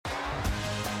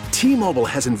T-Mobile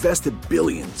has invested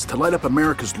billions to light up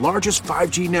America's largest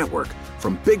 5G network,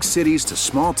 from big cities to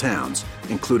small towns,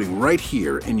 including right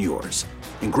here in yours.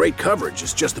 And great coverage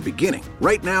is just the beginning.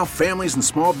 Right now, families and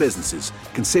small businesses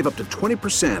can save up to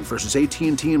 20% versus AT&T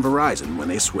and Verizon when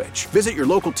they switch. Visit your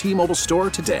local T-Mobile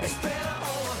store today.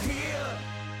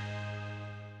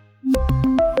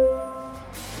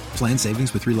 Plan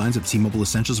savings with 3 lines of T-Mobile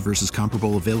Essentials versus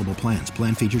comparable available plans.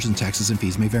 Plan features and taxes and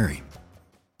fees may vary.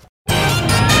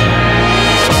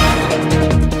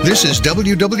 This is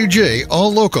WWJ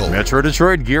All Local. Metro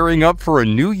Detroit gearing up for a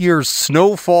New Year's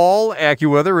snowfall.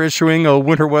 AccuWeather issuing a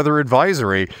winter weather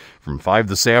advisory from 5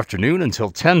 this afternoon until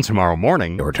 10 tomorrow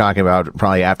morning. We're talking about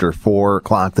probably after 4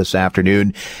 o'clock this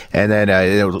afternoon, and then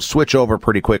it'll switch over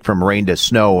pretty quick from rain to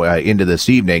snow into this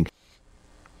evening.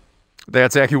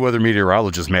 That's AccuWeather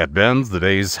meteorologist Matt Benz. The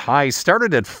day's high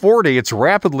started at 40. It's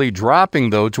rapidly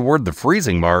dropping, though, toward the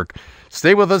freezing mark.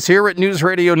 Stay with us here at News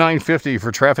Radio 950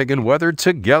 for traffic and weather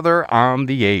together on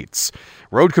the 8s.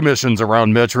 Road commissions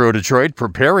around Metro Detroit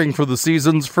preparing for the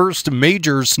season's first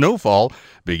major snowfall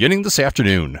beginning this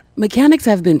afternoon. Mechanics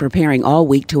have been preparing all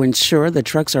week to ensure the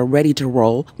trucks are ready to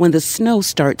roll when the snow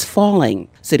starts falling.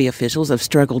 City officials have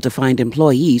struggled to find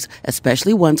employees,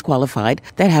 especially ones qualified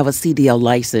that have a CDL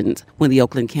license. When the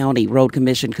Oakland County Road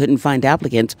Commission couldn't find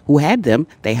applicants who had them,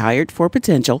 they hired for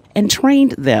potential and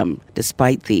trained them.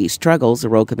 Despite the struggles, the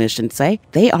Road Commission say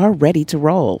they are ready to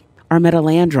roll. Armetta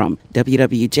Landrum,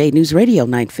 WWJ News Radio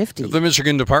 950. The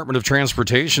Michigan Department of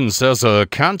Transportation says a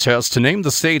contest to name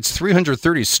the state's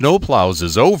 330 snowplows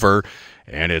is over,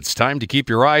 and it's time to keep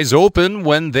your eyes open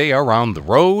when they are on the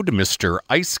road. Mr.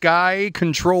 Ice Guy,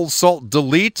 Control Salt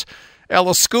Delete,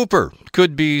 Alice Scooper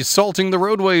could be salting the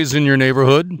roadways in your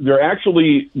neighborhood. They're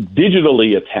actually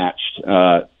digitally attached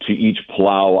to each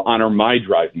plow on our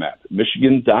MyDrive map,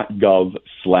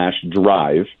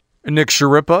 michigan.gov/drive. Nick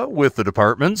Sharippa with the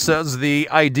department says the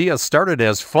idea started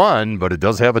as fun, but it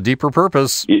does have a deeper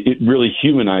purpose. It really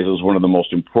humanizes one of the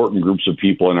most important groups of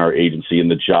people in our agency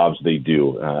and the jobs they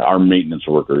do, our maintenance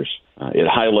workers. It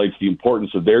highlights the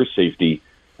importance of their safety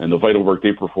and the vital work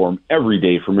they perform every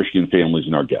day for Michigan families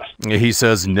and our guests. He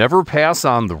says never pass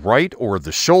on the right or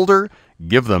the shoulder.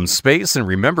 Give them space, and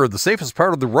remember the safest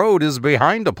part of the road is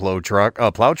behind a plow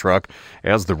truck,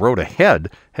 as the road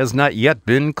ahead has not yet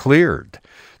been cleared.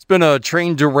 Been a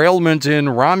train derailment in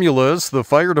Romulus. The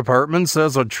fire department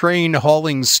says a train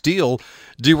hauling steel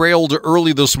derailed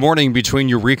early this morning between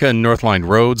Eureka and Northline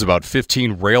roads. About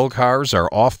 15 rail cars are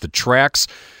off the tracks.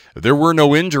 There were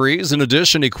no injuries. In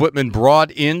addition, equipment brought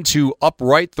in to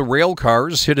upright the rail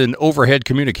cars hit an overhead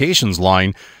communications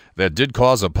line that did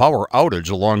cause a power outage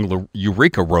along the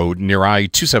Eureka Road near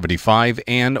I-275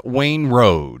 and Wayne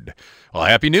Road. Well,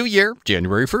 Happy New Year.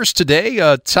 January 1st today,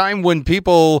 a time when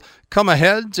people come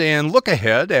ahead and look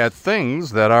ahead at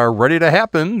things that are ready to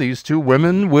happen. These two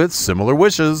women with similar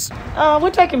wishes.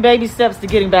 We're taking baby steps to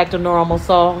getting back to normal,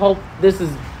 so I hope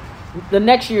the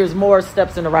next year is more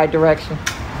steps in the right direction.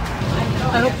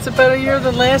 I hope it's a better year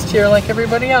than last year, like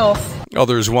everybody else.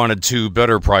 Others wanted to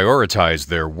better prioritize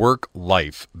their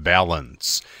work-life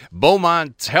balance.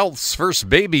 Beaumont Health's first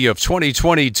baby of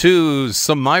 2022,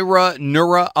 Samira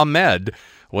Nura Ahmed,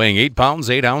 weighing 8 pounds,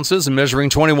 8 ounces, and measuring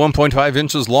 21.5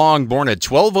 inches long, born at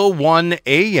 12:01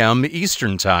 a.m.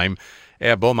 Eastern Time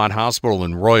at Beaumont Hospital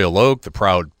in Royal Oak. The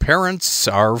proud parents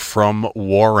are from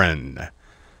Warren.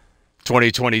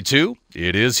 2022,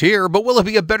 it is here, but will it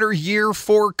be a better year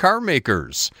for car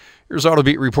makers? Here's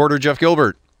AutoBeat reporter Jeff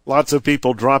Gilbert. Lots of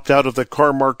people dropped out of the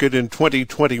car market in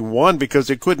 2021 because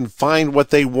they couldn't find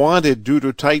what they wanted due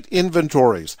to tight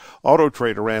inventories. Auto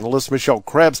Trader analyst Michelle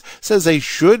Krebs says they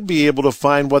should be able to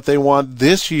find what they want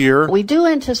this year. We do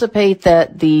anticipate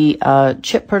that the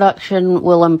chip production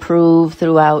will improve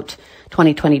throughout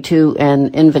 2022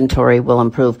 and inventory will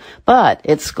improve, but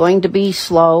it's going to be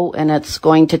slow and it's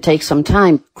going to take some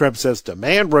time. Krebs says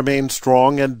demand remains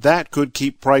strong and that could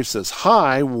keep prices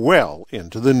high well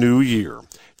into the new year.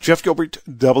 Jeff Gilbert,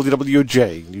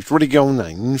 WWJ, News Radio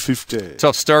 950.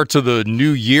 Tough start to the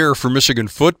new year for Michigan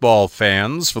football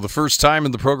fans. For the first time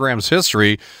in the program's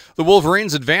history, the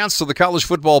Wolverines advanced to the college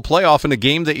football playoff in a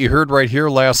game that you heard right here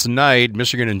last night.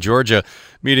 Michigan and Georgia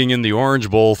meeting in the Orange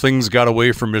Bowl. Things got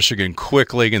away from Michigan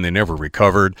quickly, and they never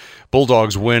recovered.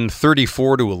 Bulldogs win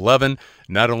 34-11,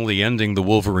 not only ending the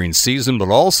Wolverines season, but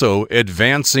also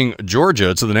advancing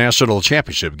Georgia to the national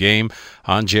championship game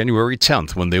on January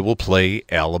 10th when they will play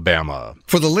Alabama.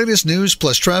 For the latest news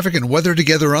plus traffic and weather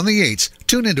together on the 8s,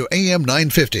 tune into AM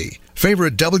 950.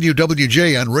 Favorite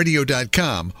WWJ on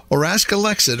radio.com or ask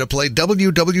Alexa to play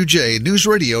WWJ News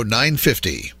Radio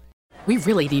 950. We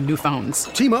really need new phones.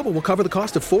 T-Mobile will cover the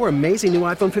cost of 4 amazing new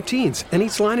iPhone 15s, and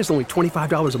each line is only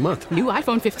 $25 a month. New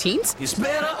iPhone 15s? It's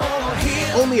better over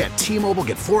here. Only at T-Mobile,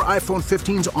 get 4 iPhone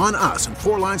 15s on us and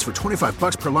 4 lines for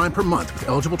 $25 per line per month with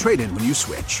eligible trade-in when you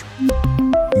switch.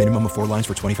 Minimum of 4 lines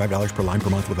for $25 per line per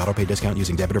month with autopay discount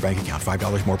using debit or bank account.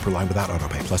 $5 more per line without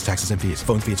autopay, plus taxes and fees.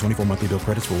 Phone fee at 24 monthly bill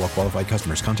credits for well-qualified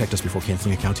customers. Contact us before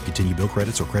canceling account to continue bill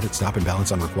credits or credit stop and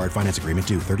balance on required finance agreement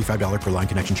due. $35 per line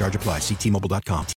connection charge applies. See T-Mobile.com.